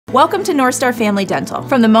Welcome to NorthStar Family Dental.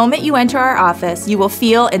 From the moment you enter our office, you will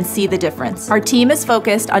feel and see the difference. Our team is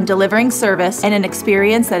focused on delivering service and an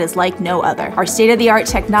experience that is like no other. Our state-of-the-art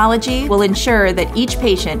technology will ensure that each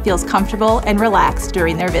patient feels comfortable and relaxed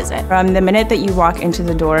during their visit. From the minute that you walk into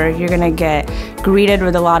the door, you're gonna get greeted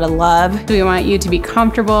with a lot of love. We want you to be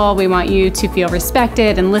comfortable. We want you to feel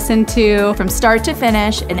respected and listened to. From start to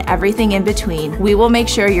finish and everything in between, we will make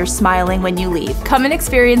sure you're smiling when you leave. Come and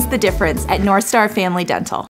experience the difference at NorthStar Family Dental.